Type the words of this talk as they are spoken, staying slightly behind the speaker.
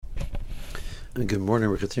Good morning.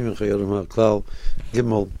 We're continuing Klal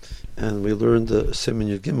Gimel, and we learned the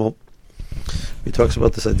Siman Gimel. He talks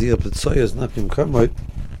about this idea of the Tzoah is not being karmite.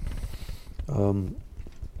 The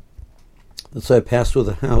Tzoah passed through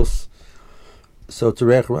the house, so it's a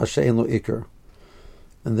Reiach Rasha ein lo ikar,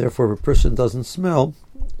 and therefore if a person doesn't smell,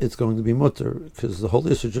 it's going to be mutter, because the whole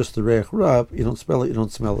issue is just the Reiach Rab. You don't smell it, you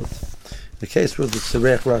don't smell it. In the case where it's the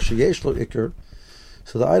Reiach Rasha yesh lo ikar,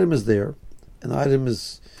 so the item is there, and the item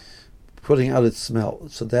is putting out its smell.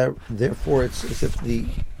 So that therefore it's as if the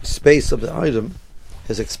space of the item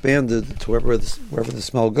has expanded to wherever the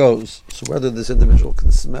smell goes. So whether this individual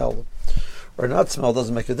can smell or not smell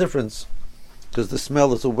doesn't make a difference, because the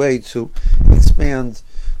smell is a way to expand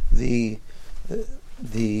the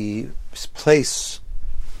place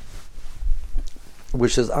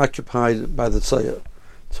which is occupied by the Tzoah.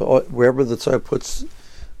 So wherever the Tzoah puts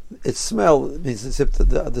its smell, it means as if the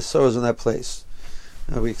Tzoah is in that place.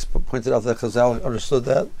 We pointed out that Chazal understood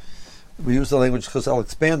that. We used the language Chazal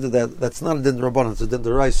expanded that. That's not a din d'Rabbanan, it's a din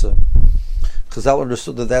d'Oraisa. Chazal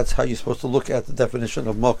understood that that's how you're supposed to look at the definition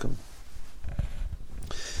of Malkum.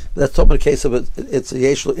 That's talking about a case of it. It's a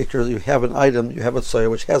yesh lo ikar. You have an item, you have a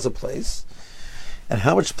Tzoah which has a place. And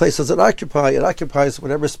how much place does it occupy? It occupies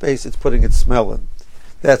whatever space it's putting its smell in.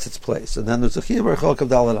 That's its place. And then there's a chiyuv chalk of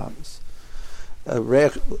Daled Amos.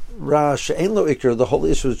 Reiach Rasha ein lo ikar. The whole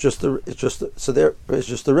issue is just the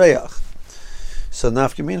Reiach. So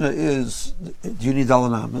nafkamina is, do you need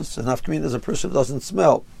Daled Amos? And nafkamina is a person who doesn't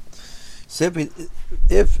smell. So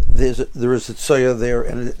if there is a Tzoah there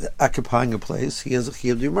and occupying a place, he has a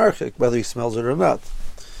chiyuv d'marchik, whether he smells it or not.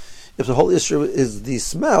 If the whole issue is the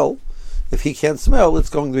smell, if he can't smell, it's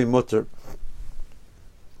going to be mutter.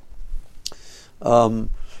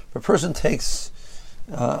 If a person takes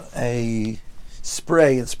a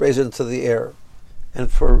spray and sprays it into the air,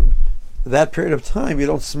 and for that period of time you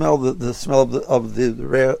don't smell the smell of the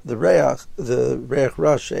Reiach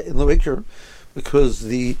Rasha ein lo ikar, because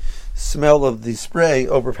the smell of the spray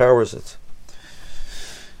overpowers it.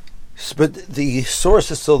 But the source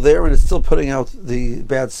is still there and it's still putting out the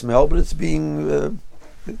bad smell, but it's being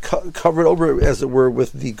covered over, as it were,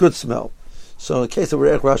 with the good smell. So in the case of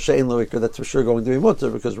Reiach Rasha ein lo ikar, that's for sure going to be mutter,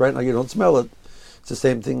 because right now you don't smell it. It's the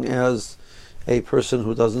same thing as a person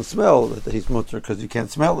who doesn't smell, that he's mutter because you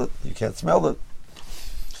can't smell it. You can't smell it.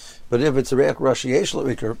 But if it's a Reiach Rasha yesh lo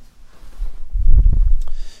ikar,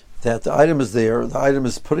 that the item is there, the item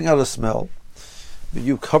is putting out a smell, but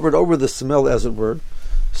you covered over the smell, as it were,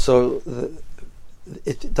 so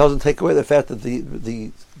it doesn't take away the fact that the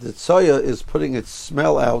Tzoah is putting its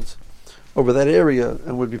smell out over that area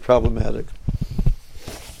and would be problematic.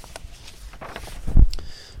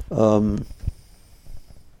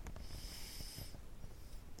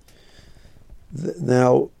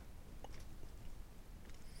 Now,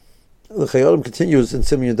 the Chayyim continues in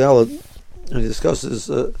Siman Daled, and he discusses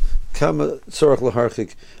Kama Tzorach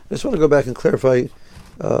Laharchik. I just want to go back and clarify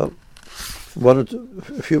a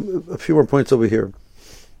few more points over here.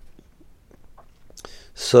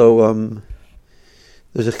 So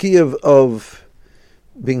there's a chiyuv of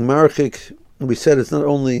being marchik. We said it's not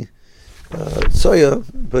only Tzoah,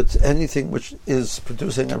 but anything which is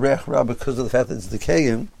producing a Reiach Ra because of the fact that it's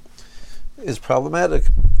decaying is problematic.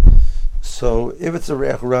 So if it's a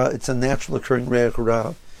Reiach Ra, it's a natural occurring Reiach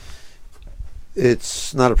Ra,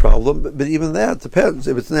 it's not a problem. But even that depends.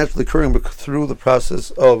 If it's naturally occurring but through the process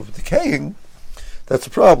of decaying, that's a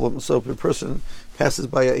problem. So if a person passes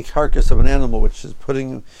by a carcass of an animal which is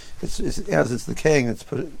putting, as it's decaying,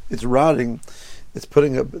 it's rotting, it's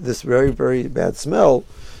putting up this very, very bad smell,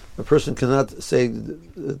 a person cannot say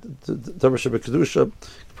Davar Sheba Kedusha,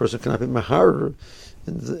 a person cannot be Mahar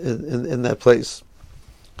in that place.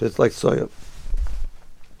 It's like Tzoah.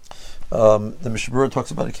 The Mishnah talks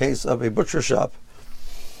about a case of a butcher shop.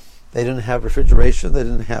 They didn't have refrigeration, they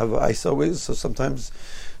didn't have ice always, so sometimes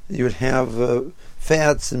you would have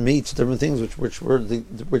fats and meats, different things which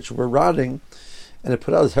were rotting, and it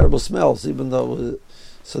put out terrible smells. Even though,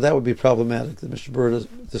 so that would be problematic. The Mishnah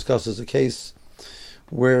discusses a case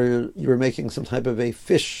where you were making some type of a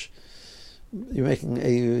fish. You're making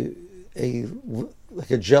a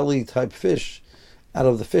like a jelly type fish out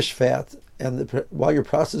of the fish fat, and while you're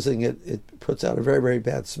processing it, it puts out a very, very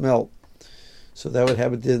bad smell. So that would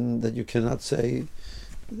have a din that you cannot say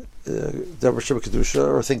Davar Sheba Kedusha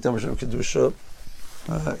or think Davar Sheba Kedusha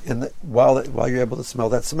while you're able to smell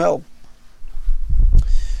that smell.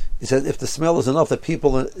 He said if the smell is enough that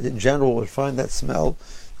people in general would find that smell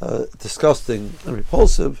disgusting and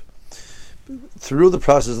repulsive through the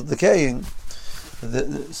process of decaying,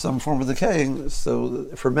 some form of decaying, so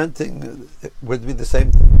fermenting would be the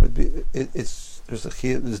same.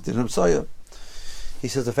 There's din of Tzoah. he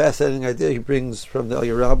says a fascinating idea he brings from the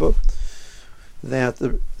Aliyah Rabbah, that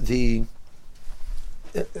the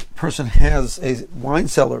person has a wine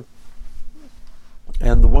cellar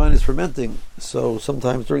and the wine is fermenting. So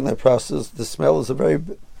sometimes during that process, the smell is a very,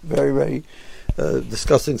 very, very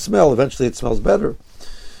disgusting smell. Eventually it smells better.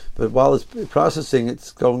 But while it's processing,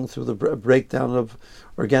 it's going through the breakdown of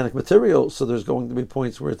organic material. So there's going to be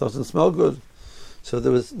points where it doesn't smell good. So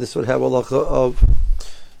this would have a halacha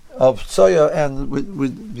of Tzoah, and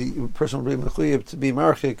the person would be mechuyev to be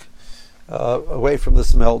marchik away from the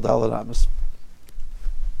smell. Daled Amos.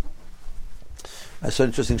 I saw an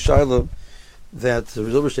interesting shaila that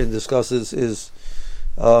Rizulberstein discusses is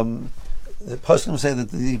the poskim say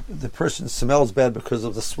that the person smells bad because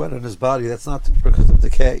of the sweat on his body. That's not because of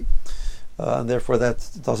decay, and therefore that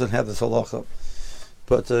doesn't have this halacha.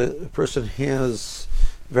 But a person has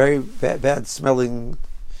very bad smelling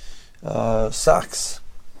socks,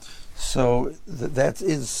 so that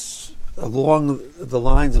is along the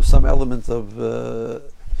lines of some element of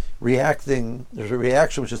reacting. There's a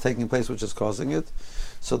reaction which is taking place which is causing it.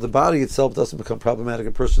 So the body itself doesn't become problematic.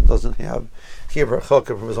 A person doesn't have kiver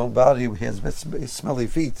chokah from his own body. He has smelly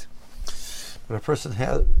feet. But a person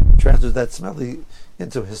transfers that smelly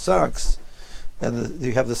into his socks, and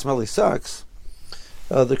you have the smelly socks.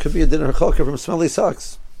 There could be a dinner chokah from smelly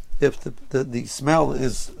socks if the smell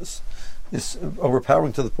is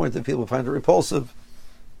overpowering to the point that people find it repulsive.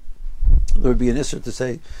 There would be an issur to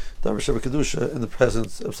say davar sheva kedusha in the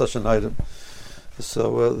presence of such an item.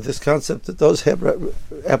 So this concept does have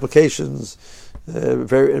applications, a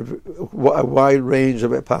wide range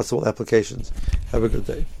of possible applications. Have a good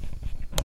day.